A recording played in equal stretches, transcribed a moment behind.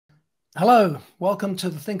Hello, welcome to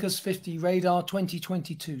the Thinkers50 Radar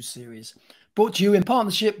 2022 series, brought to you in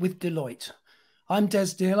partnership with Deloitte. I'm Des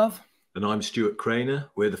Dearlove. And I'm Stuart Craner.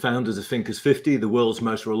 We're the founders of Thinkers50, the world's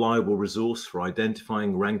most reliable resource for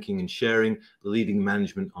identifying, ranking and sharing the leading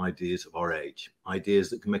management ideas of our age, ideas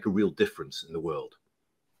that can make a real difference in the world.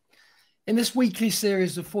 In this weekly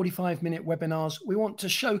series of 45-minute webinars, we want to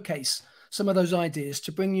showcase some of those ideas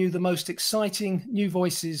to bring you the most exciting new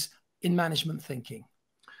voices in management thinking.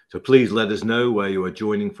 So please let us know where you are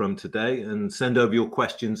joining from today and send over your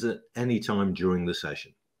questions at any time during the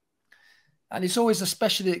session. And it's always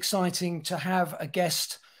especially exciting to have a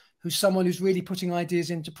guest who's someone who's really putting ideas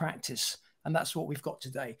into practice. And that's what we've got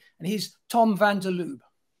today. And he's Tom van der Lubbe.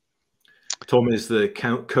 Tom is the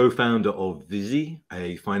co-founder of Viisi,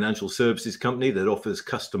 a financial services company that offers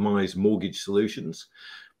customized mortgage solutions.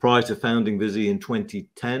 Prior to founding Viisi in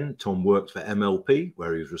 2010, Tom worked for MLP,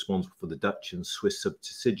 where he was responsible for the Dutch and Swiss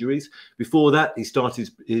subsidiaries. Before that, he started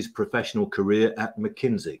his professional career at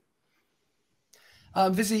McKinsey.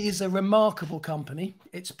 Viisi is a remarkable company.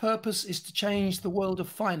 Its purpose is to change the world of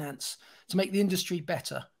finance, to make the industry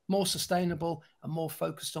better, more sustainable, and more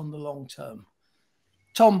focused on the long term.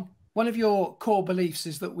 Tom, one of your core beliefs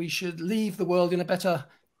is that we should leave the world in a better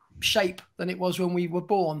shape than it was when we were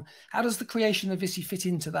born. How does the creation of Viisi fit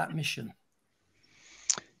into that mission?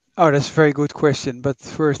 Oh, that's a very good question. But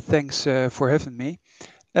first, thanks for having me.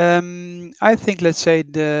 I think, let's say,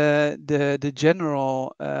 the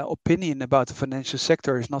general opinion about the financial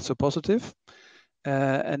sector is not so positive,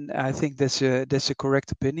 and I think that's a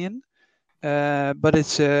correct opinion. But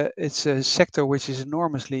it's a sector which is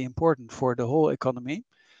enormously important for the whole economy.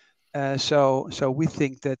 So we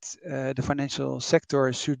think that the financial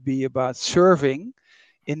sector should be about serving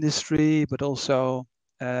industry, but also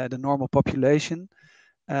the normal population.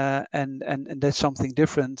 And that's something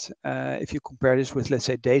different if you compare this with, let's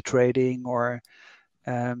say, day trading or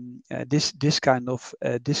this kind of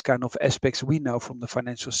aspects we know from the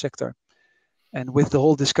financial sector. And with the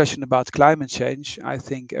whole discussion about climate change, I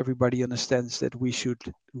think everybody understands that we should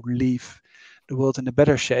leave the world in a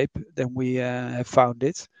better shape than we have found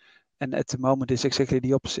it. And at the moment, it's exactly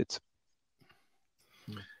the opposite.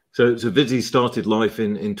 So Viisi started life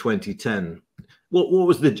in 2010. What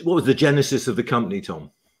was the genesis of the company, Tom?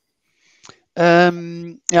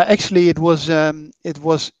 Yeah, actually, it was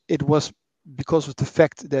because of the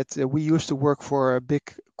fact that we used to work for a big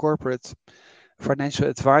corporate financial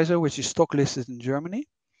advisor, which is stock listed in Germany,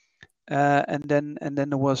 and then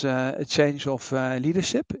there was a change of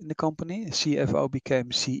leadership in the company. CFO became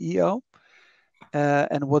CEO,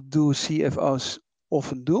 and what do CFOs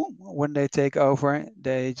often do when they take over?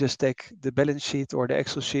 They just take the balance sheet or the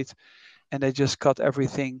Excel sheet, and they just cut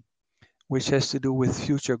everything which has to do with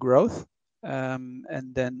future growth.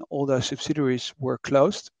 And then all those subsidiaries were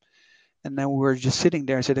closed, and then we were just sitting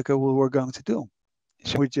there and said, okay, well, we're going to do?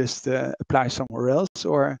 Shall we just apply somewhere else,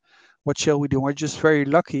 or what shall we do? We're just very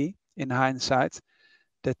lucky in hindsight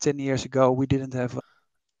that 10 years ago we didn't have.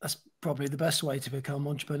 That's probably the best way to become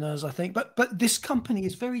entrepreneurs, I think. But this company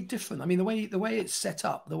is very different. I mean, the way it's set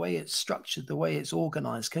up, the way it's structured, the way it's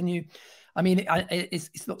organized. Can you? I mean,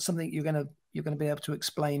 it's not something you're going to be able to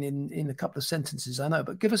explain in a couple of sentences, I know.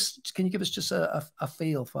 But can you give us just a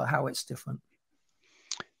feel for how it's different?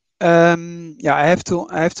 Yeah, I have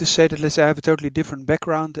to say that, let's say, I have a totally different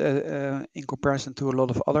background in comparison to a lot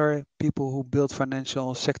of other people who build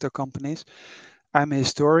financial sector companies. I'm a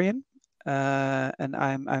historian, and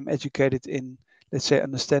I'm educated in, let's say,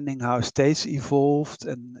 understanding how states evolved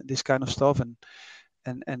and this kind of stuff.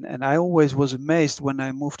 And I always was amazed when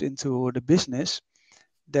I moved into the business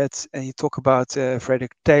that, and you talk about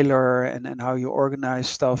Frederick Taylor and how you organize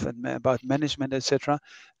stuff and about management, etc.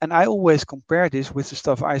 And I always compare this with the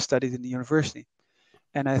stuff I studied in the university.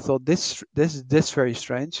 And I thought that's very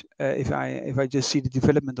strange. If I just see the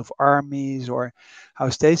development of armies or how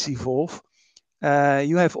states evolve,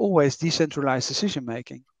 you have always decentralized decision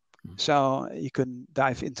making. So you can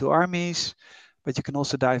dive into armies, but you can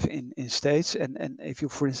also dive in states. And if you,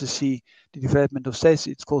 for instance, see the development of states,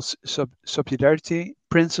 it's called subsidiarity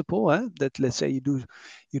principle. That, let's say,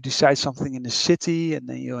 you decide something in a city, and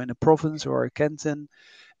then you're in a province or a canton,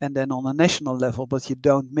 and then on a national level, but you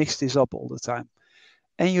don't mix this up all the time.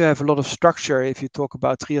 And you have a lot of structure if you talk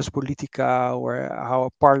about trias politica or how a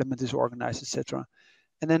parliament is organized, etc.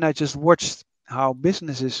 And then I just watched how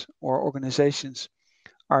businesses or organizations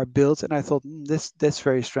are built, and I thought, that's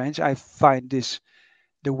very strange. I find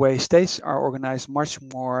the way states are organized much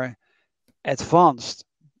more advanced,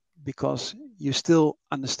 because you still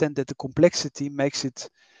understand that the complexity makes it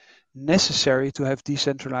necessary to have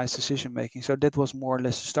decentralized decision making. So that was more or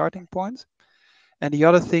less the starting point. And the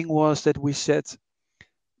other thing was that we said,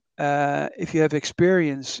 if you have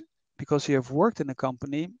experience because you have worked in a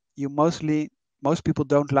company, most people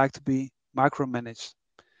don't like to be micromanaged.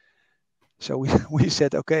 So we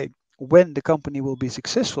said, okay, when the company will be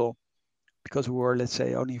successful, because we were, let's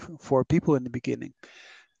say, only 4 people in the beginning,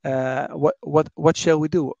 what shall we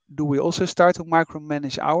do? Do we also start to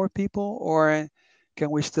micromanage our people, or can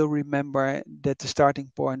we still remember that the starting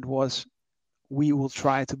point was we will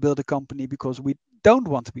try to build a company because we don't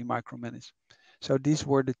want to be micromanaged? So these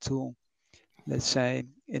were the 2, let's say,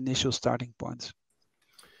 initial starting points.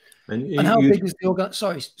 And how big is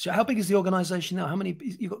the how big is the organization now? How many?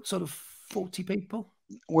 You got sort of 40 people?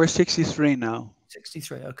 We're 63 now.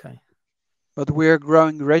 63, okay. But we're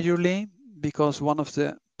growing gradually, because one of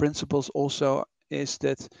the principles also is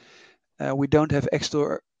that we don't have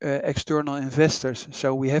external investors,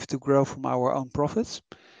 so we have to grow from our own profits.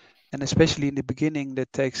 And especially in the beginning,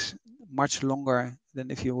 that takes much longer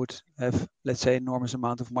than if you would have, let's say, enormous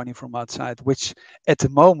amount of money from outside, which at the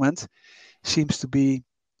moment seems to be,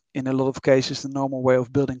 in a lot of cases, the normal way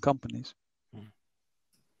of building companies.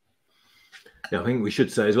 Yeah, I think we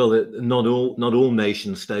should say as well that not all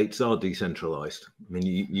nation states are decentralized. I mean,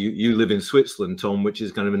 you live in Switzerland, Tom, which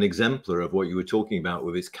is kind of an exemplar of what you were talking about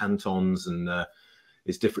with its cantons and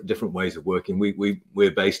its different ways of working.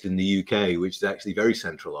 We're based in the UK, which is actually very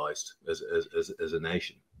centralized as a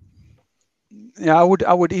nation. Yeah,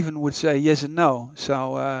 I would even say yes and no.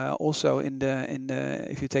 So also in the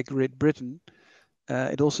if you take Great Britain,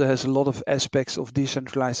 it also has a lot of aspects of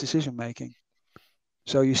decentralized decision making.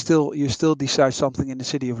 So you still decide something in the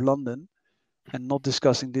City of London, and not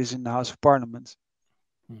discussing this in the House of Parliament.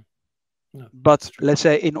 No, but let's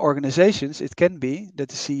say in organizations, it can be that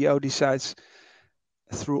the CEO decides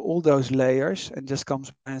through all those layers and just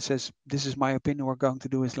comes and says, "This is my opinion. We're going to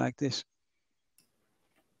do it like this."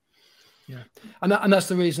 Yeah, and that's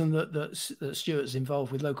the reason that Stuart's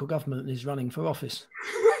involved with local government and is running for office.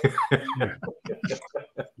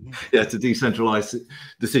 Yeah, to decentralize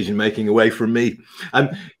decision making away from me.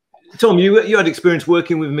 Tom, you had experience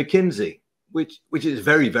working with McKinsey, which is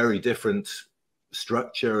very, very different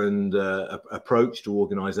structure and approach to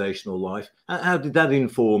organizational life. How did that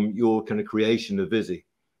inform your kind of creation of Viisi?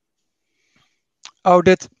 Oh,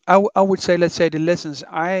 that I would say, let's say, the lessons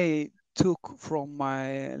I took from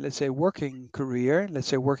my, let's say, working career, let's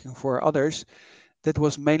say working for others, that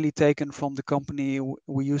was mainly taken from the company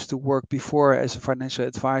we used to work before as a financial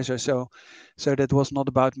advisor. So that was not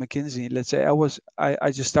about McKinsey. Let's say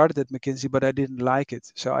I just started at McKinsey, but I didn't like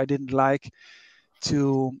it. So I didn't like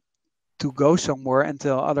to go somewhere and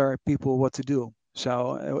tell other people what to do.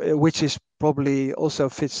 So which is probably also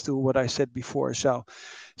fits to what I said before. So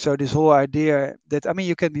this whole idea that, I mean,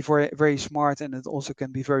 you can be very, very smart, and it also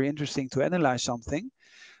can be very interesting to analyze something.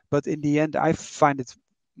 But in the end, I find it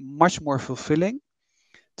much more fulfilling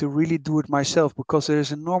to really do it myself, because there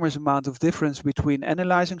is enormous amount of difference between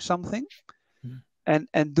analyzing something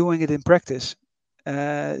and doing it in practice.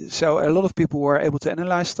 So a lot of people were able to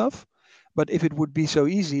analyze stuff, but if it would be so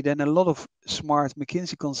easy, then a lot of smart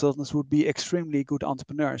McKinsey consultants would be extremely good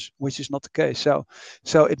entrepreneurs, which is not the case. So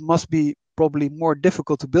it must be probably more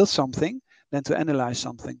difficult to build something than to analyze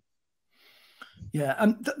something. Yeah,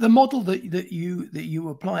 and the model that you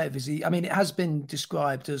apply at Viisi, I mean, it has been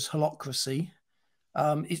described as holacracy.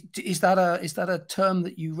 Is that a term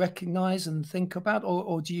that you recognize and think about,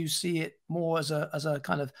 or do you see it more as a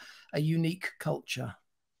kind of a unique culture?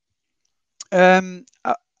 I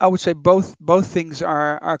would say both things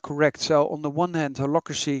are correct. So on the one hand,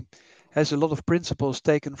 holacracy has a lot of principles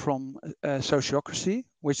taken from sociocracy,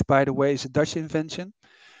 which, by the way, is a Dutch invention.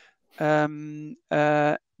 But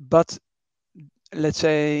let's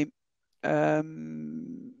say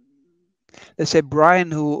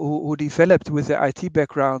Brian, who developed with the IT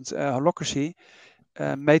background holacracy,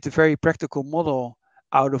 made a very practical model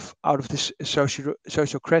out of this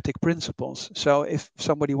sociocratic principles. So if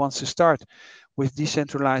somebody wants to start with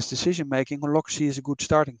decentralized decision making, holacracy is a good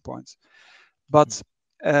starting point. But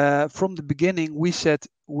from the beginning, we said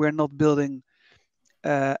we're not building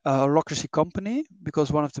a holacracy company,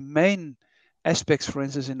 because one of the main aspects, for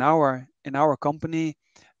instance, in our company,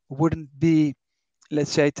 wouldn't be,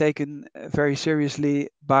 let's say, taken very seriously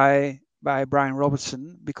by Brian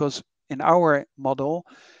Robertson, because in our model,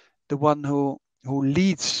 the one who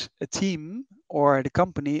leads a team or the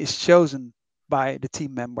company is chosen by the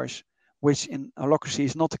team members, which in holacracy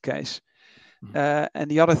is not the case. And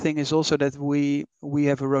the other thing is also that we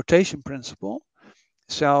have a rotation principle.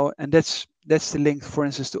 So, and that's the link, for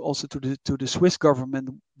instance, to the Swiss government,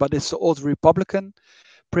 but it's the old Republican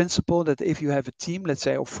principle that if you have a team, let's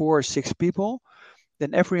say, of 4 or 6 people,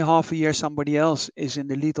 then every half a year somebody else is in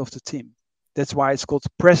the lead of the team. That's why it's called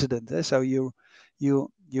president. So you're the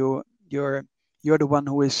one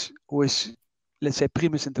who is let's say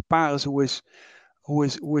primus inter pares, who is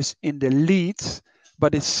in the lead,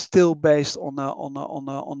 but it's still based on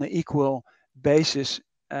a equal basis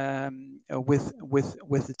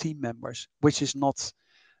with the team members, which is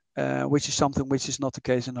something which is not the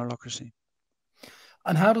case in holacracy.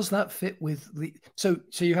 And how does that fit with the? So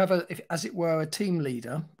you have as it were, a team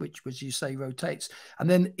leader, which, as you say, rotates, and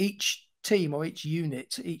then each team or each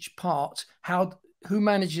unit, each part, who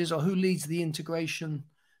manages or who leads the integration?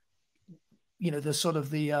 The sort of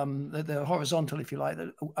the horizontal, if you like,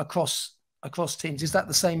 across teams. Is that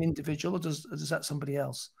the same individual, or does that somebody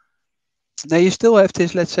else? Now you still have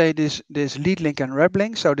this, let's say, this lead link and rep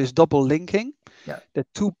link, so this double linking. Yeah. The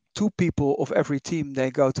two people of every team,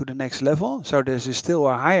 they go to the next level. So there's still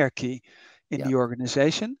a hierarchy in the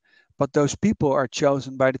organization, but those people are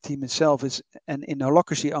chosen by the team itself. And in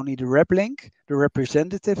holacracy, only the rep link, the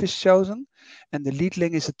representative, is chosen, and the lead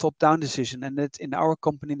link is a top-down decision. And that in our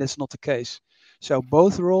company, that's not the case. So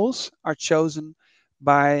both roles are chosen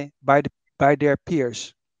by their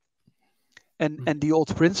peers. And the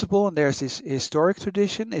old principle, and there's this historic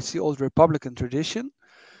tradition, it's the old Republican tradition,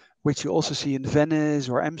 which you also see in Venice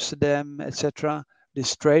or Amsterdam, etc.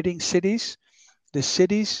 These trading cities. The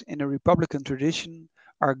cities in a Republican tradition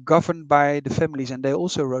are governed by the families, and they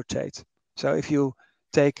also rotate. So if you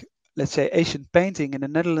take, let's say, Asian painting in the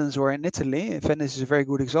Netherlands or in Italy, Venice is a very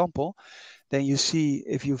good example, then you see,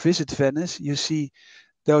 if you visit Venice, you see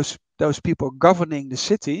those people governing the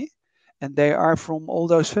city, and they are from all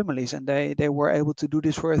those families, and they were able to do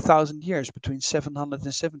this for 1,000 years, between 700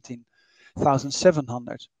 and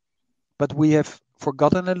 17,700. But we have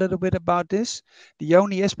forgotten a little bit about this. The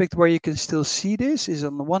only aspect where you can still see this is,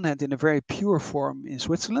 on the one hand, in a very pure form in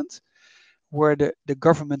Switzerland, where the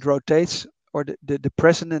government rotates, or the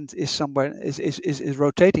president is somebody is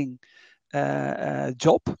rotating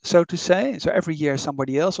job, so to say. So every year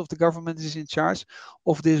somebody else of the government is in charge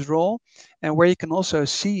of this role, and where you can also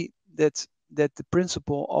see that the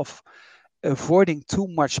principle of avoiding too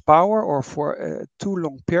much power or for a too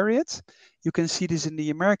long period. You can see this in the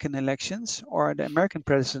American elections or the American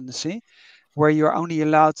presidency, where you're only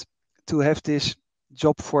allowed to have this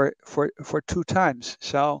job for 2 times.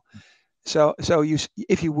 So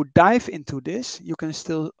if you would dive into this, you can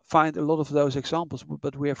still find a lot of those examples,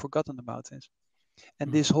 but we have forgotten about this.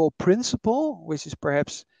 And this whole principle, which is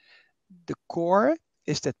perhaps the core,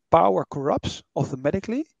 is that power corrupts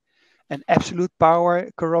automatically, and absolute power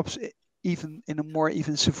corrupts even in a more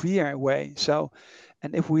even severe way. So,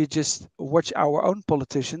 and if we just watch our own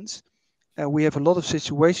politicians, we have a lot of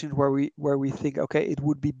situations where we think, okay, it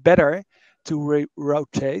would be better to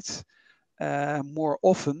rotate more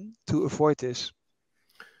often to avoid this.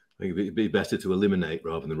 I think it'd be better to eliminate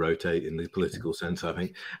rather than rotate in the political sense, I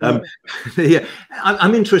think. Yeah,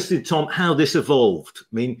 I'm interested, Tom, how this evolved.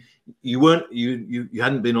 I mean, you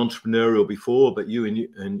hadn't been entrepreneurial before, but you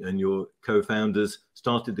and your co-founders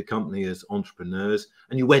started the company as entrepreneurs,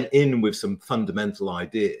 and you went in with some fundamental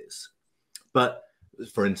ideas. But,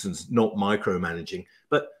 for instance, not micromanaging.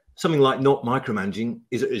 But something like not micromanaging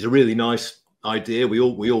is a really nice idea. We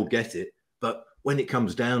all get it. But when it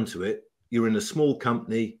comes down to it, you're in a small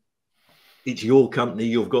company. It's your company,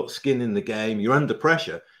 you've got skin in the game, you're under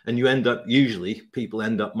pressure, and usually people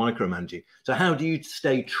end up micromanaging. So how do you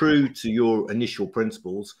stay true to your initial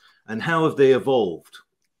principles, and how have they evolved?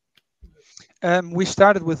 We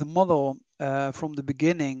started with a model from the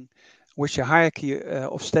beginning, which a hierarchy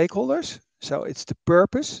of stakeholders. So it's the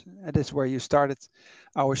purpose, and that's where you started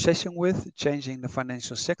our session with, changing the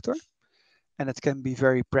financial sector. And it can be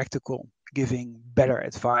very practical, giving better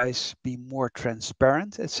advice, be more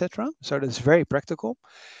transparent, etc. So that's very practical.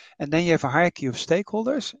 And then you have a hierarchy of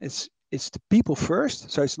stakeholders. It's the people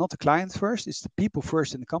first. So it's not the client first. It's the people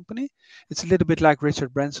first in the company. It's a little bit like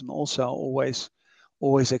Richard Branson also always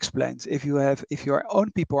explains. If your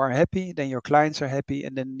own people are happy, then your clients are happy,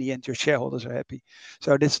 and then in the end your shareholders are happy.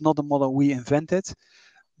 So this is not a model we invented.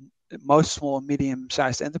 Most small and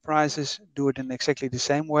medium-sized enterprises do it in exactly the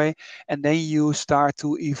same way, and then you start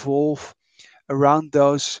to evolve around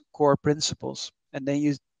those core principles. And then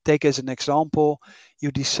you take, as an example, you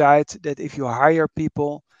decide that if you hire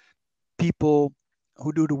people who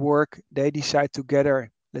do the work, they decide together.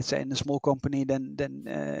 Let's say in a small company, then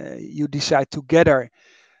you decide together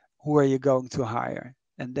who are you going to hire,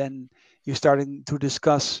 and then you're starting to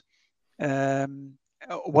discuss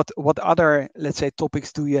what other, let's say,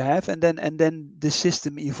 topics do you have, and then the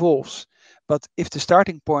system evolves. But if the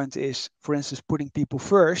starting point is, for instance, putting people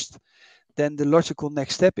first, then the logical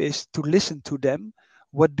next step is to listen to them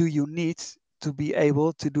what do you need to be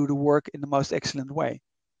able to do the work in the most excellent way.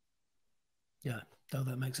 Yeah, no,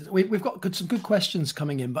 that makes sense. We've got some good questions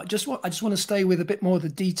coming in, but I just want to stay with a bit more of the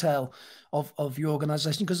detail of your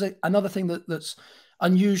organization, because another thing that's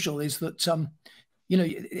unusual is that you know,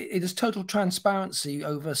 it is total transparency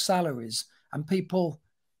over salaries, and people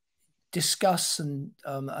discuss and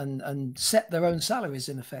set their own salaries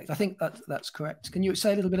in effect. I think that's correct. Can you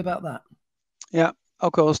say a little bit about that? Yeah.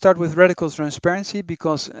 Okay, I'll start with radical transparency,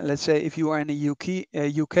 because let's say if you are in a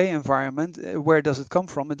UK environment, where does it come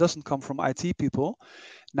from? It doesn't come from IT people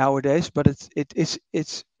nowadays, but it's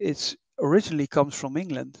originally comes from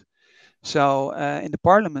England. So in the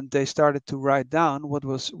parliament, they started to write down what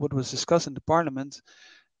was discussed in the parliament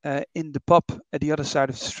in the pub at the other side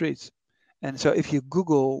of the street. And so if you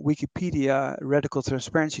Google Wikipedia radical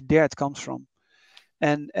transparency, there it comes from.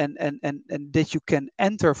 And that you can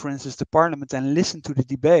enter, for instance, the parliament and listen to the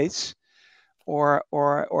debates, or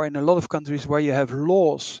in a lot of countries where you have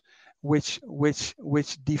laws which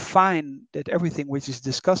define that everything which is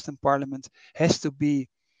discussed in parliament has to be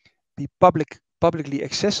publicly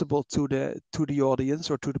accessible to the audience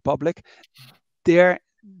or to the public. That's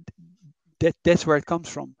where it comes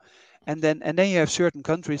from. And then you have certain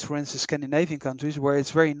countries, for instance, Scandinavian countries, where it's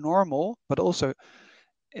very normal, but also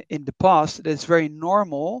in the past, it's very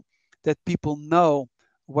normal that people know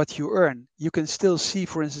what you earn. You can still see,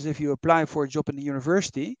 for instance, if you apply for a job in the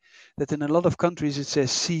university, that in a lot of countries it says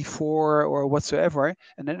C4 or whatsoever,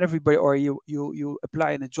 and then everybody, or you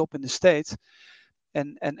apply in a job in the States,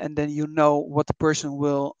 and then you know what the person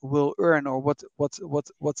will earn, or what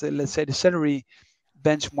let's say the salary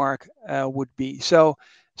benchmark would be. So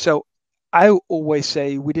I always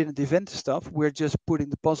say we didn't invent the stuff. We're just putting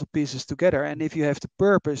the puzzle pieces together. And if you have the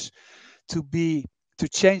purpose to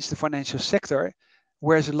change the financial sector,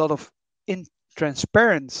 where there's a lot of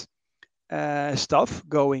intransparent stuff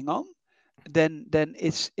going on, then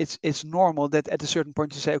it's normal that at a certain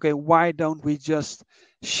point you say, okay, why don't we just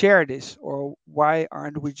share this, or why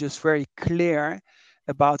aren't we just very clear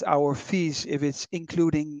about our fees, if it's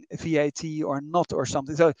including VAT or not, or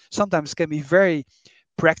something. So sometimes it can be very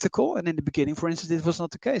practical, and in the beginning, for instance, it was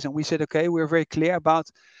not the case, and we said, okay, we're very clear about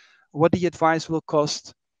what the advice will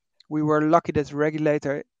cost. We were lucky that the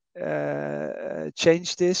regulator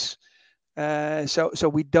changed this, so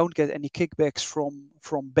we don't get any kickbacks from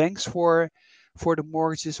banks for the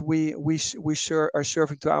mortgages we are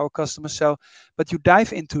serving to our customers. So, but you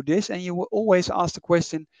dive into this, and you will always ask the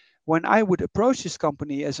question, when I would approach this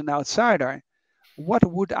company as an outsider, what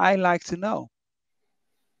would I like to know?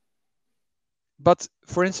 But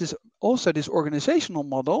for instance, also this organizational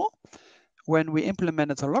model, when we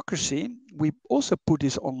implemented holacracy, we also put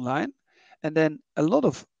this online, and then a lot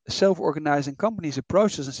of self-organizing companies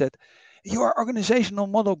approached us and said, your organizational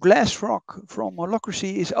model Glassrock from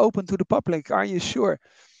holacracy is open to the public. Are you sure?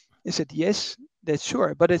 I said, yes, that's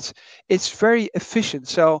sure, but it's very efficient.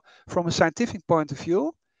 So from a scientific point of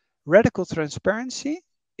view, radical transparency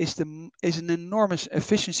is an enormous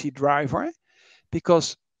efficiency driver,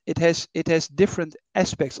 because it has different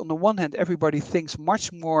aspects. On the one hand, everybody thinks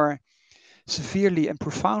much more severely and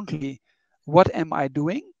profoundly, what am I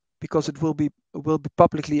doing? Because it will be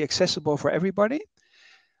publicly accessible for everybody.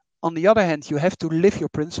 On the other hand, you have to live your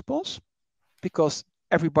principles, because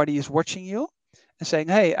everybody is watching you and saying,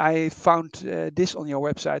 hey, I found this on your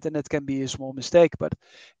website, and that can be a small mistake, but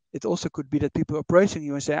it also could be that people are approaching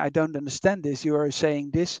you and say, I don't understand this. You are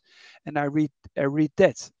saying this, and I read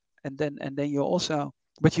that, and then you also,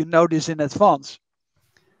 but you know this in advance.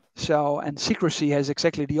 So, and secrecy has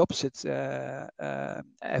exactly the opposite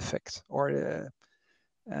effect, or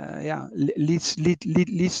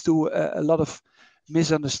leads to a lot of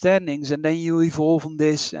misunderstandings. And then you evolve on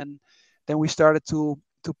this, and then we started to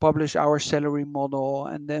publish our salary model,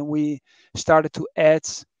 and then we started to add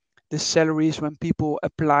the salaries when people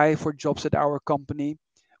apply for jobs at our company,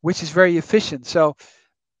 which is very efficient. So,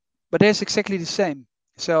 but there's exactly the same.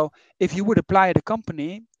 So if you would apply at a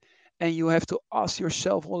company, and you have to ask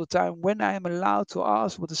yourself all the time, when I am allowed to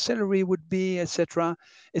ask what the salary would be, etc.,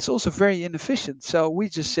 it's also very inefficient. So we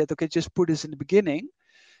just said, okay, just put this in the beginning,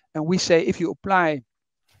 and we say, if you apply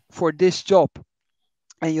for this job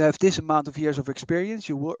and you have this amount of years of experience,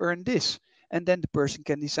 you will earn this, and then the person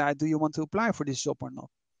can decide, do you want to apply for this job or not?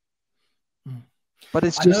 But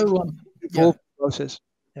it's just an evolving process.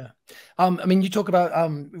 Yeah. I mean, you talk about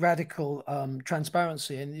radical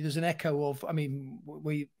transparency, and there's an echo of, I mean,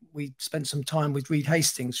 we spent some time with Reed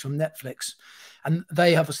Hastings from Netflix, and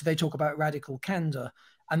they talk about radical candor,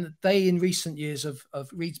 and they, in recent years,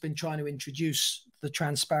 Reed's been trying to introduce the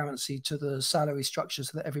transparency to the salary structure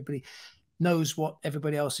so that everybody, knows what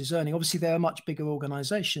everybody else is earning. Obviously, they're a much bigger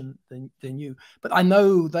organization than you, but I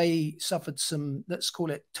know they suffered some, let's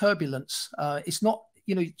call it turbulence. It's not,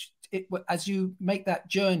 you know, as you make that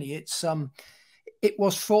journey, it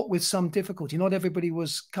was fraught with some difficulty. Not everybody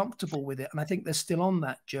was comfortable with it, and I think they're still on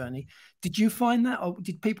that journey. Did you find that, or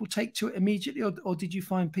did people take to it immediately, or did you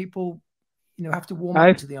find people, you know, have to warm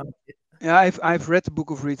up to the idea? Yeah, I've read the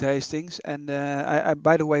book of Reed Hastings, and I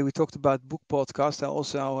by the way, we talked about book podcast. I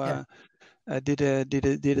also did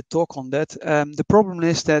a talk on that. The problem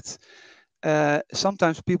is that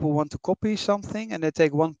sometimes people want to copy something and they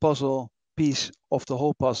take one puzzle piece of the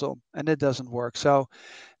whole puzzle, and it doesn't work. So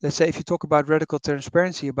let's say if you talk about radical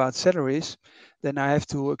transparency about salaries, then I have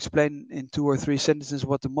to explain in 2 or 3 sentences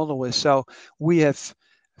what the model is. So we have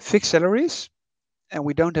fixed salaries, and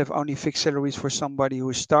we don't have only fixed salaries for somebody who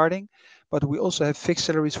is starting, but we also have fixed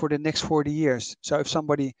salaries for the next 40 years. So if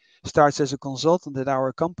somebody starts as a consultant at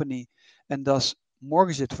our company and does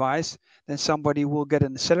mortgage advice, then somebody will get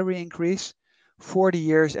a salary increase 40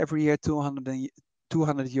 years, every year 200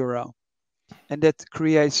 euro. And that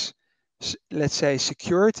creates, let's say,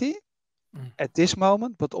 security at this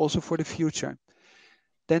moment, but also for the future.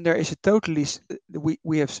 Then there is a totally,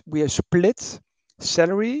 we have split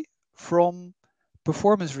salary from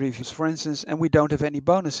performance reviews, for instance, and we don't have any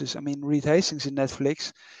bonuses. I mean, Reed Hastings in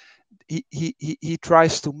Netflix, he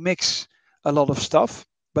tries to mix a lot of stuff,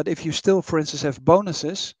 but if you still, for instance, have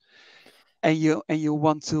bonuses, and you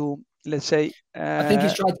want to, let's say, I think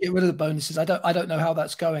he's trying to get rid of the bonuses. I don't know how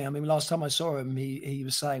that's going. I mean, last time I saw him, he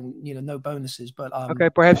was saying, you know, no bonuses. But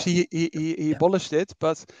okay, perhaps he abolished it,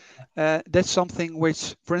 but that's something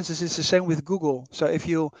which, for instance, is the same with Google. So if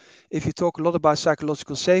you talk a lot about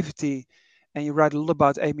psychological safety, and you write a lot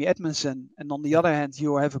about Amy Edmondson, and on the other hand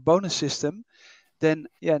you have a bonus system, then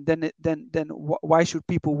why should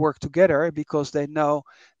people work together? Because they know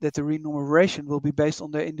that the remuneration will be based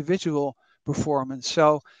on their individual performance.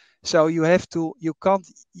 So you have to, you can't,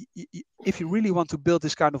 if you really want to build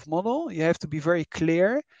this kind of model, you have to be very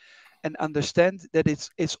clear and understand that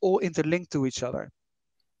it's all interlinked to each other.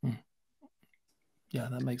 Yeah,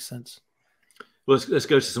 that makes sense. Well, let's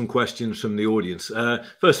go to some questions from the audience.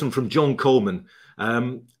 First one from John Coleman.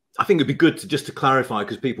 I think it'd be good to clarify,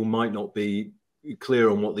 because people might not be clear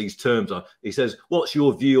on what these terms are. He says, what's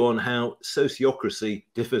your view on how sociocracy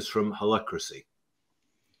differs from holacracy?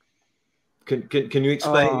 Can you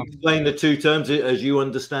explain the two terms as you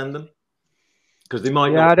understand them? Because they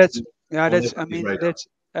might not.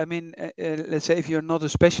 I mean, let's say if you're not a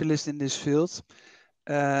specialist in this field,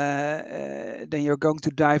 then you're going to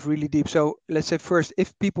dive really deep. So let's say first,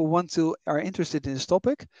 if people are interested in this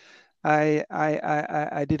topic,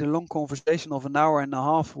 I did a long conversation of an hour and a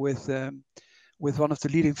half with one of the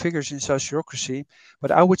leading figures in sociocracy.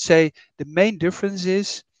 But I would say the main difference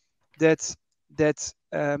is that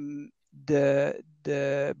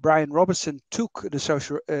the Brian Robertson took the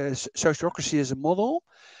sociocracy as a model,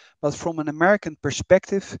 but from an American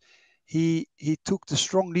perspective, he took the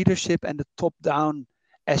strong leadership and the top-down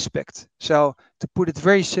aspect. So to put it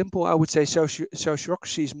very simple, I would say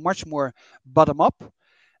sociocracy is much more bottom-up,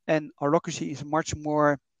 and holacracy is much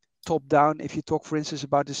more top-down. If you talk, for instance,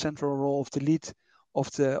 about the central role of the lead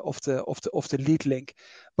of the lead link,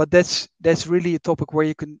 but that's really a topic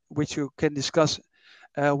which you can discuss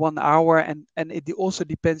 1 hour, and it also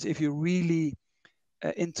depends if you really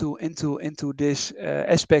into this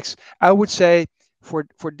aspects. I would say for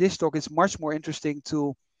this talk, it's much more interesting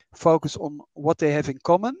to focus on what they have in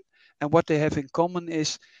common, and what they have in common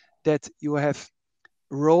is that you have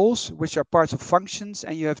roles which are parts of functions,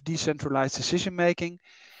 and you have decentralized decision making,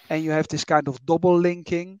 and you have this kind of double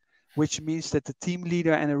linking, which means that the team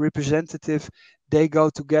leader and a representative, they go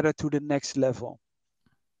together to the next level.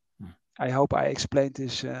 I hope I explained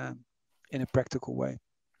this in a practical way.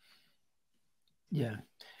 Yeah.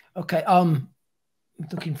 Okay.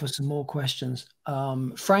 Looking for some more questions.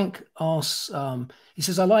 Frank asks, he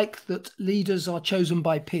says, I like that leaders are chosen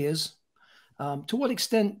by peers. To what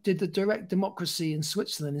extent did the direct democracy in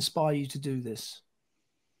Switzerland inspire you to do this?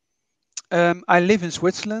 I live in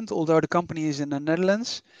Switzerland, although the company is in the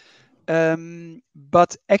Netherlands.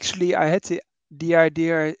 But actually, I had the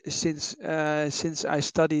idea since I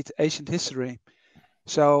studied ancient history.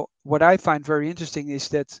 So what I find very interesting is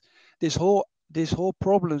that this whole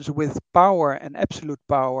problems with power and absolute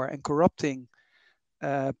power and corrupting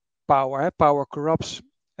power corrupts.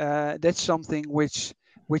 That's something which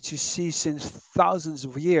you see since thousands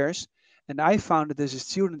of years, and I found it as a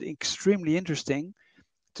student extremely interesting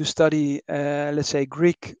to study, let's say,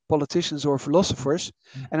 Greek politicians or philosophers,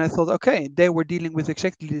 and I thought, okay, they were dealing with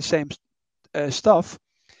exactly the same stuff,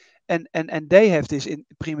 and they have this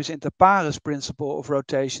primus inter pares principle of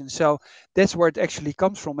rotation. So that's where it actually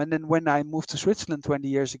comes from. And then when I moved to Switzerland 20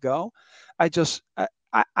 years ago, I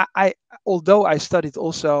although I studied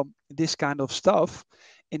also this kind of stuff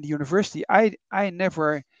in the university, I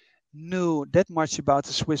never knew that much about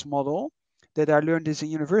the Swiss model, that I learned this in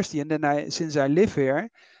university. And then since I live here,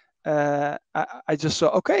 I just saw,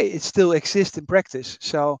 okay, it still exists in practice.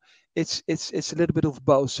 So it's a little bit of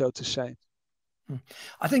both, so to say.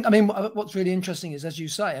 I think, I mean, what's really interesting is, as you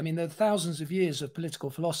say, I mean, there are thousands of years of political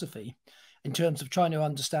philosophy in terms of trying to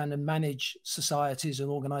understand and manage societies and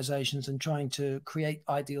organizations and trying to create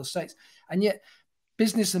ideal states. And yet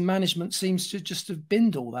business and management seems to just have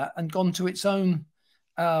binned all that and gone to its own,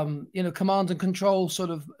 command and control sort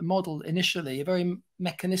of model initially, a very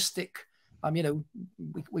mechanistic.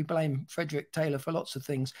 We blame Frederick Taylor for lots of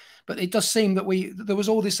things, but it does seem that there was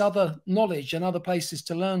all this other knowledge and other places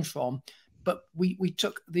to learn from, but we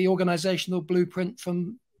took the organizational blueprint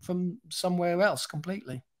from somewhere else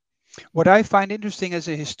completely. What I find interesting as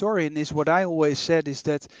a historian is what I always said is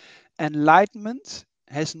that enlightenment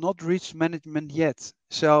has not reached management yet.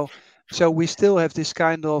 So we still have this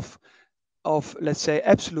kind of let's say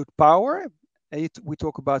absolute power. We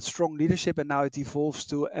talk about strong leadership, and now it evolves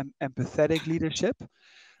to empathetic leadership.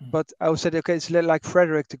 But I would say, okay, it's like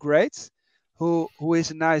Frederick the Great, who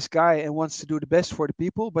is a nice guy and wants to do the best for the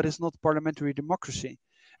people, but it's not parliamentary democracy.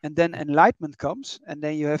 And then enlightenment comes, and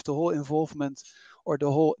then you have the whole involvement or the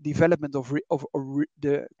whole development of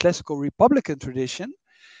the classical republican tradition,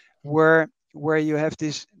 where you have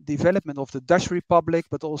this development of the Dutch Republic,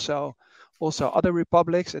 but also other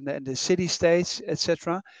republics and the city states,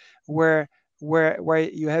 etc., where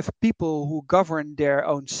you have people who govern their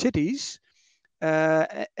own cities,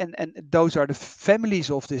 and those are the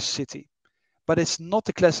families of this city. But it's not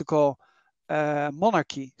the classical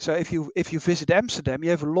monarchy. So if you visit Amsterdam,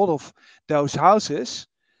 you have a lot of those houses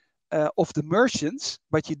of the merchants,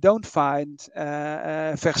 but you don't find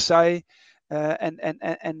Versailles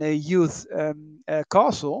and a youth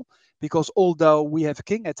castle, because although we have a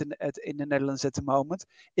king in the Netherlands at the moment,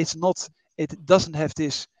 it doesn't have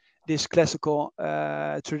this classical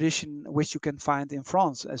tradition which you can find in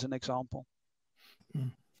France, as an example.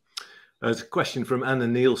 There's a question from Anna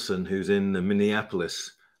Nielsen, who's in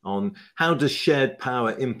Minneapolis, on how does shared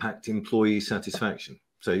power impact employee satisfaction?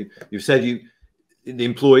 So you've said the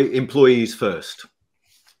employees first.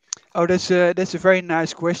 Oh, that's a very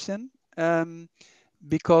nice question,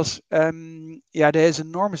 because there is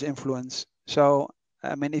enormous influence. So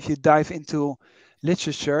I mean, if you dive into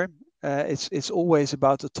literature, it's always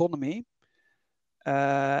about autonomy,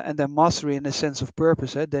 and then mastery in the sense of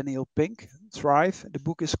purpose. Daniel Pink, Thrive, the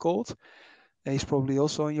book is called. He's probably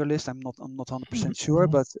also on your list. I'm not 100% sure,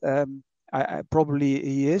 but I probably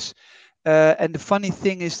he is. And the funny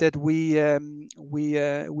thing is that we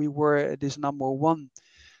were this #1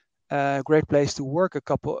 great place to work a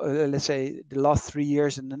couple, let's say, the last 3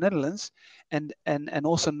 years in the Netherlands, and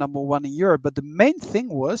also #1 in Europe. But the main thing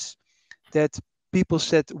was that people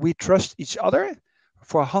said we trust each other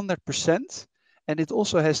for 100%, and it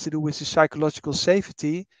also has to do with the psychological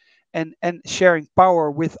safety and sharing power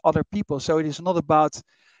with other people. So it is not about,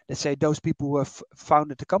 let's say, those people who have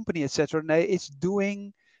founded the company, etc. No, it's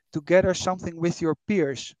doing together something with your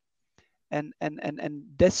peers, and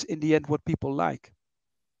that's in the end what people like.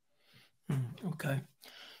 Okay.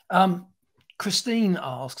 Christine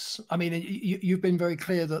asks, I mean, you've been very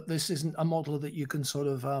clear that this isn't a model that you can sort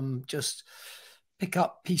of just pick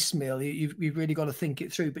up piecemeal. You've really got to think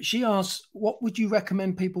it through. But she asks, what would you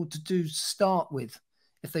recommend people to do to start with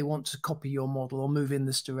if they want to copy your model or move in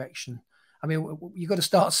this direction? I mean, you've got to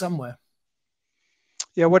start somewhere.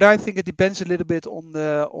 Yeah, what I think, it depends a little bit on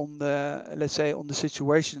the let's say on the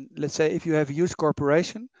situation. Let's say if you have a huge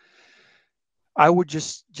corporation, I would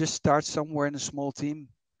just start somewhere in a small team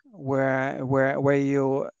where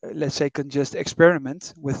you, let's say, can just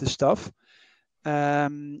experiment with the stuff,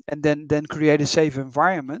 and then create a safe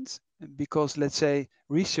environment. Because let's say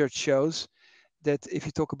research shows that if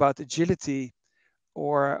you talk about agility,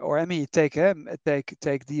 or I mean, take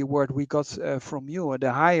the award we got from you,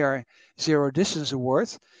 the higher zero distance award.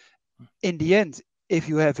 In the end, if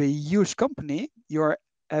you have a huge company, you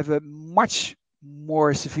have a much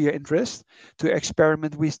more severe interest to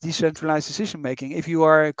experiment with decentralized decision making. If you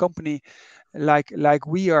are a company like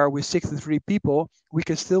we are with 63 people, we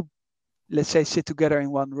can still, let's say, sit together in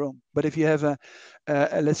one room. But if you have a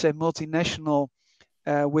let's say multinational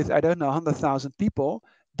with, I don't know, 100,000 people,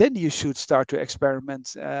 then you should start to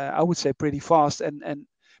experiment, I would say, pretty fast, and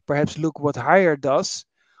perhaps look what higher does,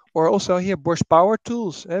 Or also here, Bosch Power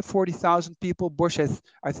Tools, 40,000 people. Bosch has,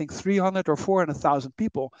 I think, 300 or 400,000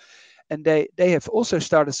 people. And they have also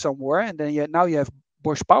started somewhere. And then now you have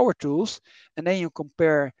Bosch Power Tools. And then you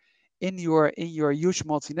compare in your huge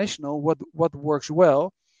multinational what works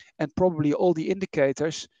well. And probably all the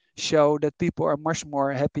indicators show that people are much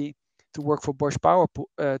more happy to work for Bosch Power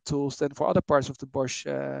Tools than for other parts of the Bosch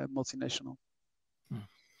multinational.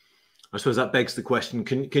 I suppose that begs the question: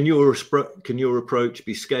 Can your approach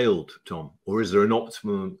be scaled, Tom, or is there an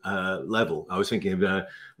optimum level? I was thinking of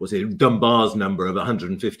was it Dunbar's number of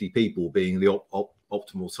 150 people being the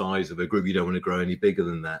optimal size of a group? You don't want to grow any bigger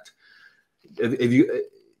than that. Have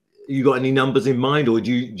you got any numbers in mind, or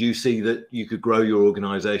do you see that you could grow your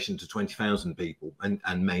organisation to 20,000 people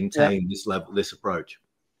and maintain this level, this approach?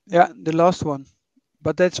 Yeah, the last one,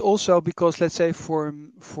 but that's also because, let's say, for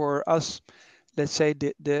us, let's say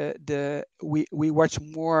we watch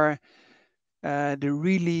more the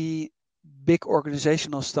really big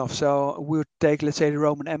organizational stuff. So we would take, let's say, the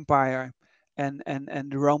Roman Empire and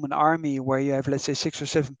the Roman army, where you have, let's say, 6 or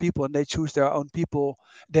 7 people, and they choose their own people,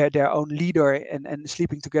 their own leader, and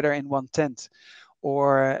sleeping together in one tent.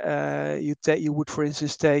 Or you would, for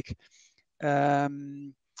instance, take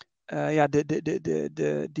the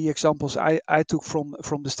examples I took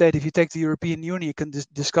from the state. If you take the European Union, you can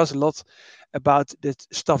discuss a lot about that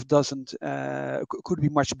stuff doesn't could be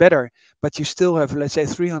much better, but you still have, let's say,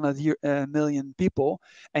 300 million people,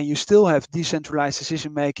 and you still have decentralized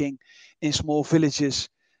decision making in small villages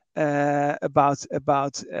about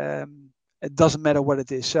it doesn't matter what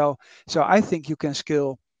it is. So I think you can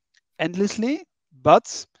scale endlessly,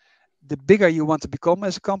 but the bigger you want to become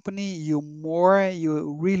as a company, you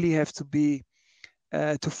really have to be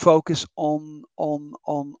to focus on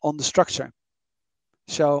the structure.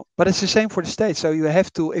 So, but it's the same for the state. So you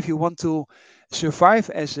have to, if you want to survive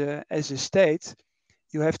as a state,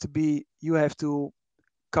 you have to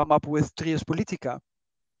come up with trias politica,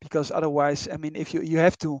 because otherwise, I mean, if you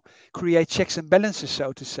have to create checks and balances,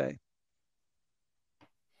 so to say.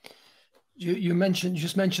 You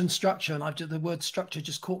just mentioned structure, and the word structure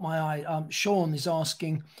just caught my eye. Sean is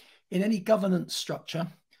asking, in any governance structure,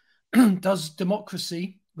 does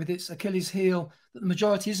democracy, with its Achilles heel that the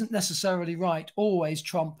majority isn't necessarily right, always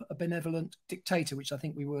trump a benevolent dictator, which I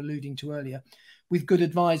think we were alluding to earlier, with good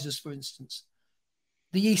advisors, for instance?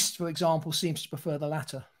 The East, for example, seems to prefer the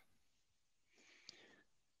latter.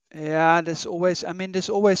 Yeah, there's always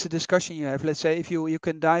a discussion you have. Let's say if you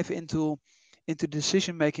can dive into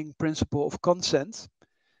decision-making principle of consent.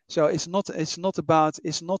 So it's not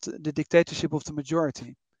the dictatorship of the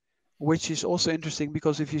majority, which is also interesting,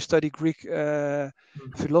 because if you study Greek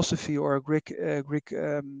philosophy or Greek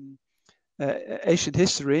ancient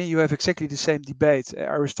history, you have exactly the same debate,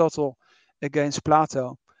 Aristotle against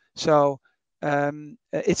Plato. So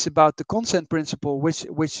it's about the consent principle,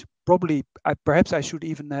 which probably perhaps I should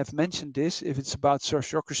even have mentioned this if it's about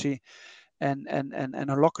sociocracy and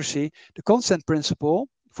holacracy. The consent principle,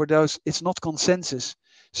 for those, it's not consensus.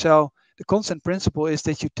 So the consent principle is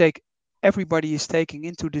that everybody is taking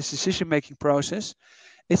into this decision-making process.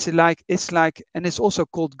 It's like, and it's also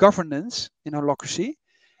called governance in holacracy,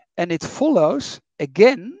 and it follows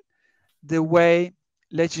again the way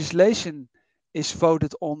legislation is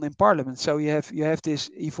voted on in parliament. So you have this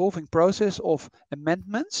evolving process of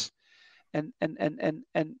amendments, and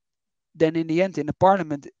then in the end in the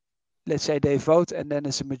parliament, let's say they vote, and then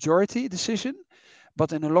it's a majority decision.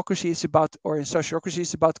 But in holacracy it's about, or in sociocracy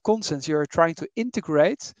it's about consent. You're trying to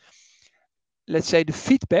integrate, let's say, the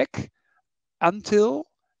feedback until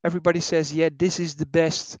everybody says, yeah, this is the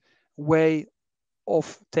best way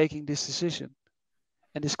of taking this decision.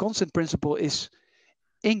 And this consent principle is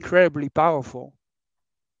incredibly powerful.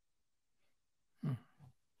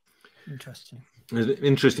 Interesting. There's an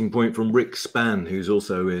interesting point from Rick Span, who's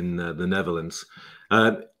also in the Netherlands.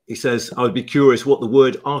 He says, I would be curious what the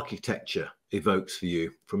word architecture evokes for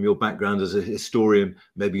you. From your background as a historian,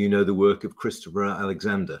 maybe you know the work of Christopher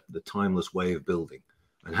Alexander, The Timeless Way of Building.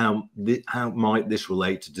 And how might this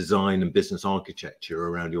relate to design and business architecture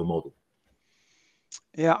around your model?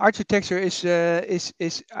 Yeah, architecture is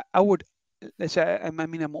I would, let's say, I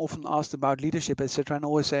mean, I'm often asked about leadership, etc., and I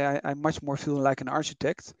always say I much more feel like an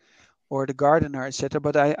architect or the gardener, etc.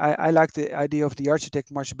 But I like the idea of the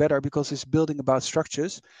architect much better, because it's building about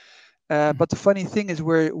structures. But the funny thing is,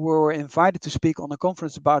 we were invited to speak on a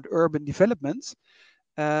conference about urban development,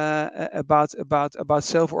 about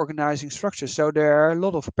self-organizing structures. So there are a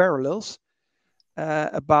lot of parallels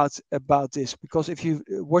about this, because if you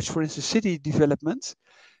watch, for instance, city development,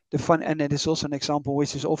 and it is also an example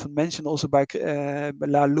which is often mentioned also by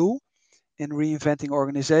Lalou in Reinventing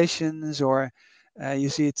Organizations, or You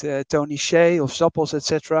see it, Tony Hsieh of Zappos,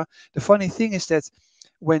 etc. The funny thing is that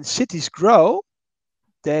when cities grow,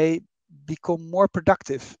 they become more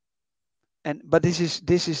productive, but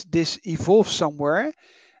this evolves somewhere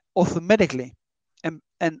automatically,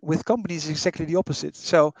 and with companies it's exactly the opposite.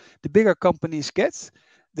 So the bigger companies get,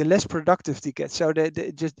 the less productive they get. So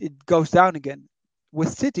it goes down again.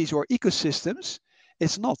 With cities or ecosystems,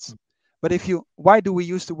 it's not. But why do we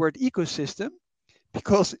use the word ecosystem?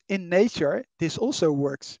 Because in nature this also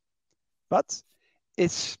works, but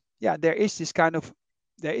there is this kind of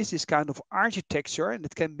architecture, and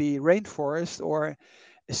it can be rainforest or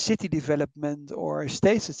a city development or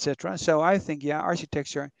states, etc. So I think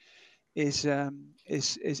architecture is a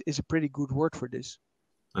pretty good word for this.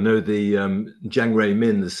 I know the Jiang Rui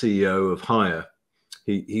Min, the CEO of Hire,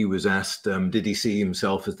 he was asked, did he see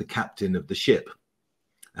himself as the captain of the ship?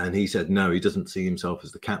 And he said, no, he doesn't see himself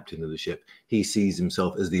as the captain of the ship. He sees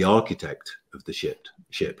himself as the architect of the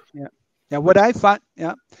ship. Yeah. What I find,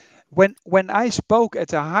 when I spoke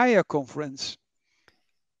at a Hire conference,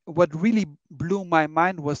 what really blew my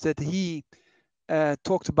mind was that he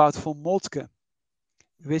talked about von Moltke,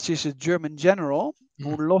 which is a German general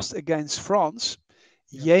who lost against France,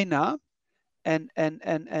 Jena, and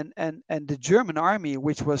the German army,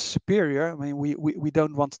 which was superior. I mean, we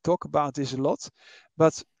don't want to talk about this a lot,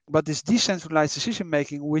 but this decentralized decision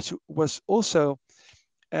making, which was also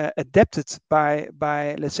adapted by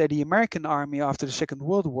let's say the American army after the Second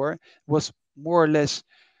World War, was more or less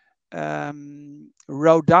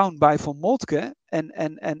wrote down by von Moltke, and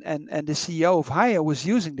the CEO of Hire was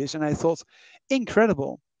using this, and I thought,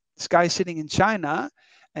 incredible. This guy is sitting in China,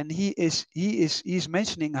 and he is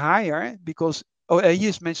mentioning Hire because he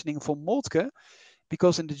is mentioning von Moltke,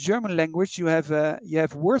 because in the German language you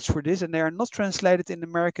have words for this, and they are not translated in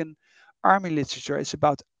American army literature. It's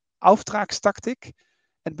about Auftragstaktik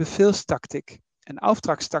and Befehlstaktik. And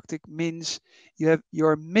Auftragstaktik means you have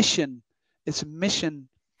your mission. It's a mission,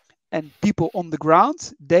 and people on the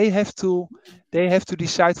ground, they have to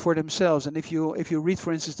decide for themselves. And if you read,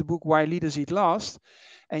 for instance, the book Why Leaders Eat Last,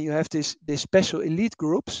 and you have these special elite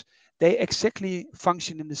groups, they exactly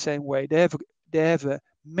function in the same way. They have a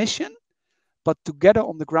mission, but together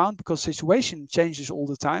on the ground, because situation changes all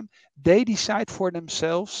the time, they decide for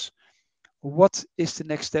themselves what is the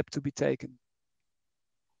next step to be taken.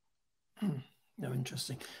 No,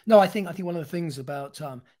 interesting. No, I think one of the things about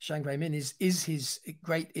Jiang Rui Min is his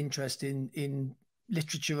great interest in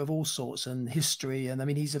literature of all sorts and history. And I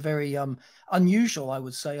mean, he's a very unusual, I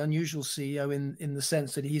would say, unusual CEO in the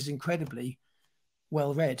sense that he's incredibly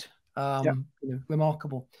well read,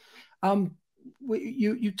 remarkable.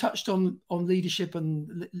 You touched on leadership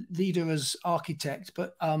and leader as architect,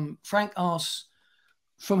 but Frank asks,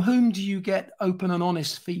 from whom do you get open and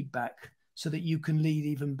honest feedback so that you can lead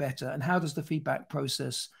even better? And how does the feedback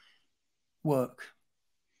process work?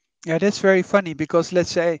 Yeah, that's very funny, because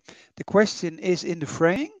let's say the question is in the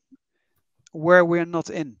framing where we're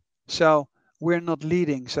not in. So we're not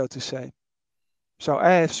leading, so to say. So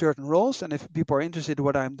I have certain roles, and if people are interested in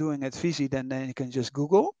what I'm doing at Viisi, then you can just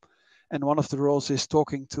Google. And one of the roles is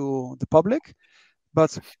talking to the public.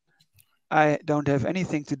 But I don't have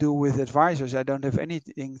anything to do with advisors. I don't have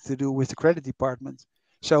anything to do with the credit department.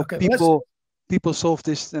 So okay, people solve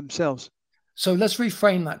this themselves. So let's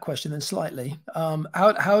reframe that question then slightly.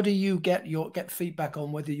 How do you get feedback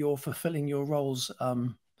on whether you're fulfilling your roles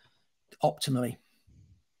optimally?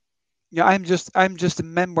 Yeah, I'm just a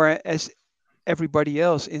member as everybody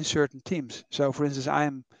else in certain teams. So for instance,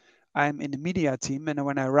 I'm in the media team, and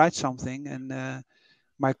when I write something and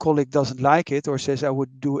my colleague doesn't like it or says I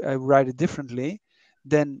write it differently,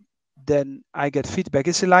 then I get feedback.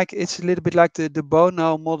 It's a little bit like the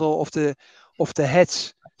Bono model of the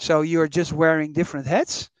hats. So you're just wearing different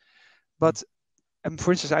hats, but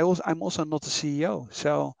for instance, I'm also not the CEO.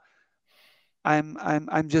 So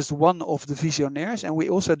I'm just one of the visionaires, and we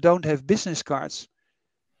also don't have business cards.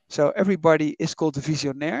 So everybody is called the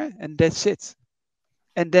visionaire, and that's it.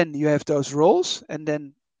 And then you have those roles, and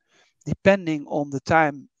then depending on the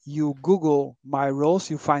time you Google my roles,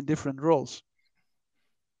 you find different roles.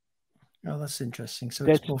 Oh, that's interesting. So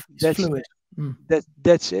it's fluid.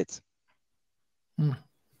 That's it.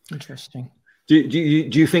 Interesting. Do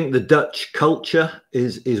you think the Dutch culture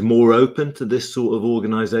is more open to this sort of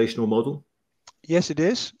organizational model? Yes, it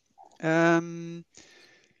is. The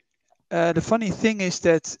funny thing is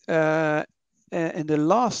that in the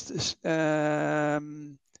last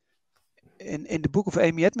in the book of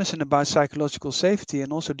Amy Edmondson about psychological safety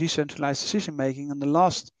and also decentralized decision making, on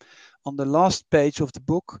the last page of the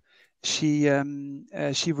book, she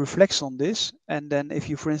reflects on this. And then if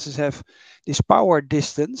you, for instance, have this power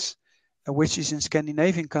distance, which is in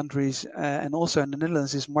Scandinavian countries and also in the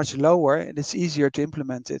Netherlands, is much lower, and it's easier to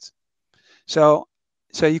implement it. So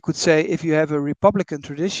you could say if you have a Republican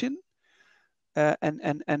tradition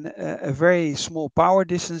and a very small power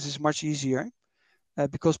distance is much easier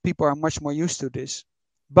because people are much more used to this.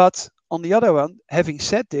 But on the other one, having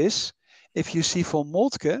said this, if you see von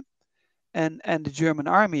Moltke and the German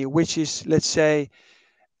army, which is, let's say,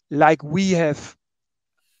 like we have,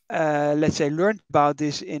 let's say, learned about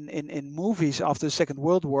this in movies after the Second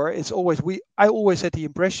World War, it's always I always had the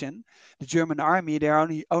impression the German army,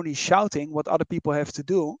 they're only shouting what other people have to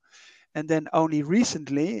do, and then only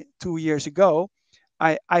recently, 2 years ago,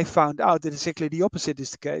 I found out that exactly the opposite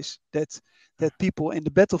is the case. That people in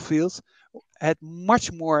the battlefield had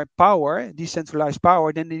much more power, decentralized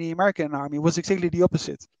power, than in the American army. It was exactly the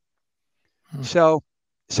opposite. So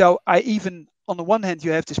I even, on the one hand,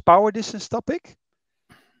 you have this power distance topic,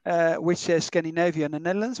 which says Scandinavia and the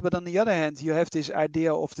Netherlands, but on the other hand, you have this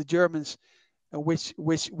idea of the Germans,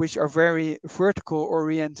 which are very vertical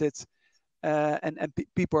oriented, and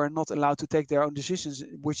people are not allowed to take their own decisions,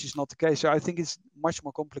 which is not the case. So I think it's much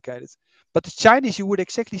more complicated. But the Chinese, you would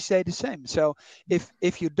exactly say the same. So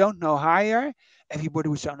if you don't know higher, everybody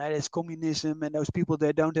would say, no, that's communism, and those people,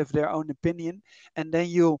 they don't have their own opinion. And then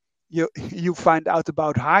you find out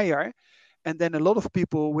about higher, and then a lot of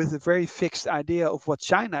people with a very fixed idea of what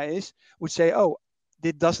China is would say, oh,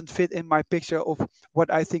 it doesn't fit in my picture of what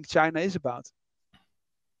I think China is about.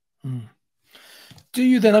 Do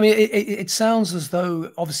you then, I mean, it sounds as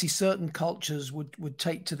though obviously certain cultures would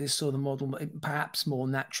take to this sort of model perhaps more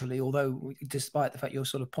naturally, although despite the fact you're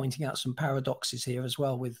sort of pointing out some paradoxes here as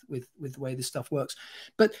well with the way this stuff works.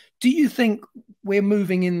 But do you think we're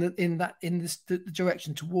moving in this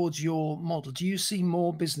direction towards your model? Do you see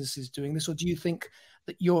more businesses doing this, or do you think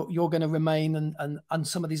that you're going to remain and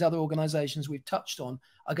some of these other organizations we've touched on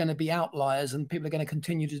are going to be outliers and people are going to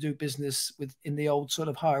continue to do business in the old sort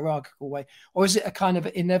of hierarchical way? Or is it a kind of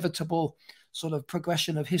inevitable sort of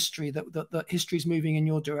progression of history that history is moving in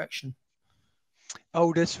your direction?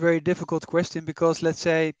 Oh, that's a very difficult question, because let's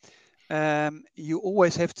say you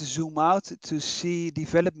always have to zoom out to see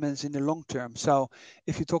developments in the long term. So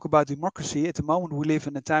if you talk about democracy, at the moment we live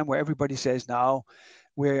in a time where everybody says, now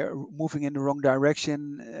we're moving in the wrong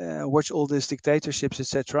direction, watch all these dictatorships,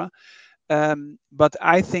 etc. But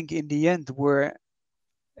I think in the end,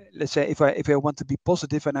 let's say, if I want to be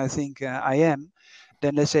positive, and I think I am,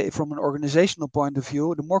 then let's say from an organizational point of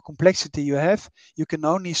view, the more complexity you have, you can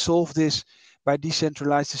only solve this by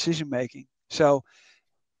decentralized decision making. So,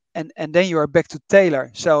 and then you are back to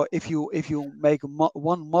Taylor. So if you make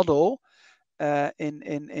one model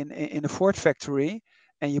in a Ford factory,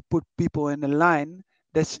 and you put people in a line,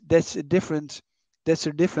 that's a different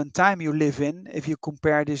time you live in. If you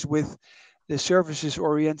compare this with the services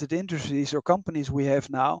oriented industries or companies we have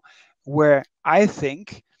now, where I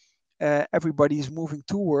think everybody is moving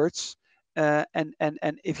towards, and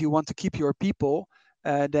if you want to keep your people,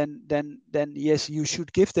 then yes, you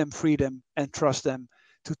should give them freedom and trust them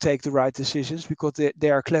to take the right decisions, because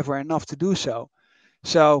they are clever enough to do so.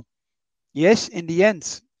 So yes, in the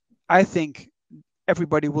end, I think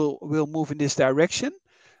everybody will move in this direction,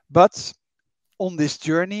 but on this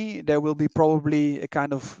journey, there will be probably a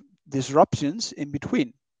kind of disruptions in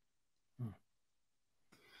between.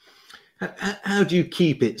 How do you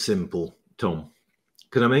keep it simple, Tom?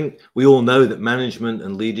 Because I mean, we all know that management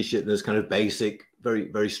and leadership, there's kind of basic,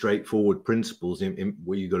 very, very straightforward principles in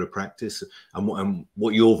where you've got to practice, and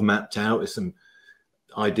what you've mapped out is some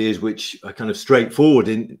ideas which are kind of straightforward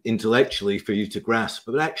intellectually for you to grasp,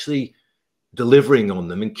 but actually delivering on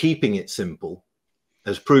them and keeping it simple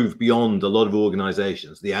has proved beyond a lot of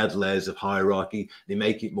organizations. They add layers of hierarchy, they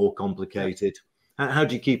make it more complicated. How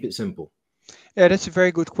do you keep it simple? Yeah, that's a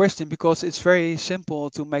very good question, because it's very simple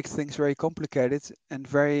to make things very complicated, and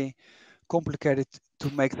very complicated to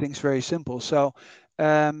make things very simple. So,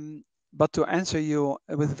 but to answer you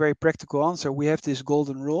with a very practical answer, we have this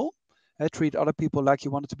golden rule: treat other people like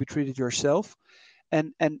you wanted to be treated yourself,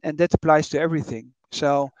 and that applies to everything.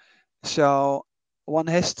 So one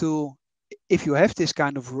has to, if you have this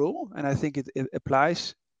kind of rule, and I think it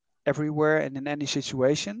applies everywhere and in any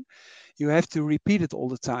situation, you have to repeat it all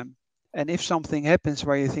the time. And if something happens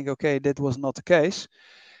where you think, okay, that was not the case,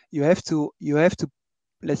 you have to,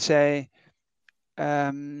 let's say,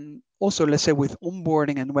 also, let's say with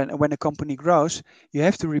onboarding, and when a company grows, you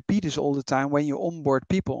have to repeat this all the time when you onboard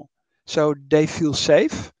people, so they feel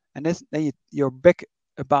safe. And then you're back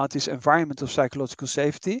about this environment of psychological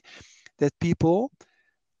safety, that people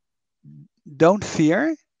don't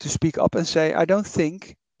fear to speak up and say, I don't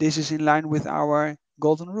think this is in line with our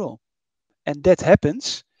golden rule. And that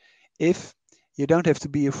happens if you don't have to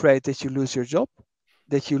be afraid that you lose your job,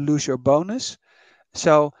 that you lose your bonus.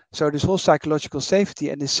 So this whole psychological safety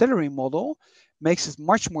and the salary model makes it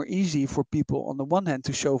much more easy for people on the one hand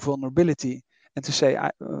to show vulnerability and to say,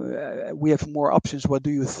 we have more options. What do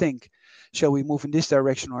you think? Shall we move in this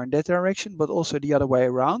direction or in that direction? But also the other way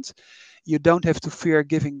around. You don't have to fear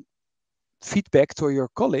giving feedback to your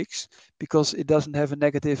colleagues because it doesn't have a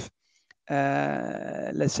negative,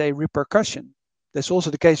 let's say, repercussion. That's also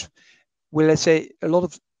the case where, let's say, a lot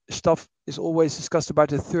of stuff is always discussed about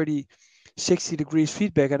the 60 degrees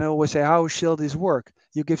feedback. And I always say, how shall this work?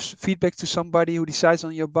 You give feedback to somebody who decides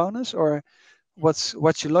on your bonus, or what's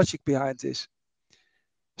your logic behind this?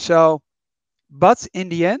 So, but in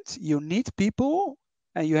the end, you need people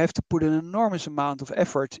and you have to put an enormous amount of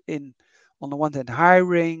effort in, on the one hand,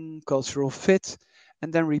 hiring, cultural fit,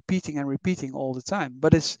 and then repeating and repeating all the time.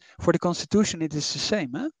 But it's for the Constitution, it is the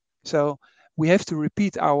same. Huh? So we have to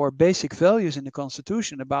repeat our basic values in the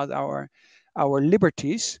Constitution about our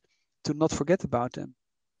liberties, to not forget about them.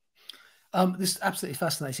 This is absolutely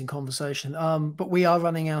fascinating conversation, but we are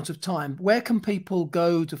running out of time. Where can people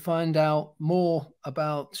go to find out more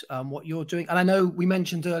about what you're doing? And I know we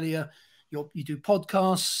mentioned earlier you do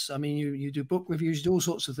podcasts. I mean, you do book reviews, you do all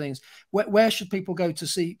sorts of things. Where should people go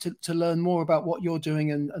to learn more about what you're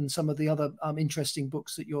doing and some of the other interesting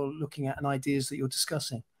books that you're looking at and ideas that you're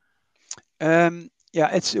discussing?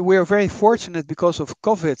 Yeah, we're very fortunate because of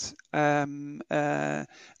COVID.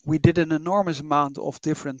 We did an enormous amount of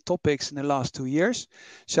different topics in the last 2 years.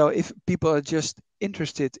 So if people are just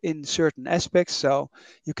interested in certain aspects, so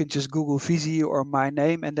you can just Google Viisi or my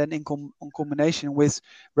name, and then in combination with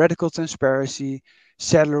radical transparency,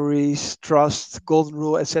 salaries, trust, golden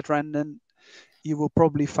rule, etc., and then you will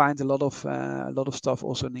probably find a lot of stuff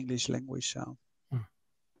also in English language. So.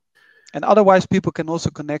 And otherwise, people can also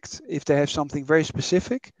connect if they have something very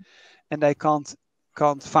specific and they can't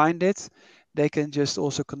find it. They can just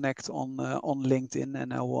also connect on LinkedIn,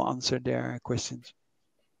 and I will answer their questions.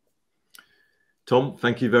 Tom,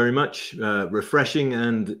 thank you very much. Refreshing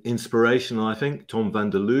and inspirational, I think. Tom van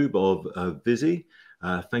der Lubbe of Viisi.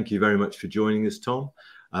 Thank you very much for joining us, Tom.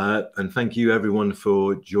 And thank you, everyone,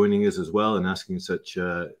 for joining us as well and asking such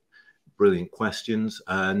brilliant questions.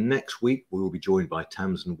 Next week, we will be joined by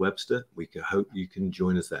Tamsin Webster. We hope you can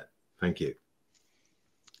join us then. Thank you.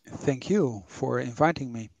 Thank you for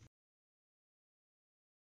inviting me.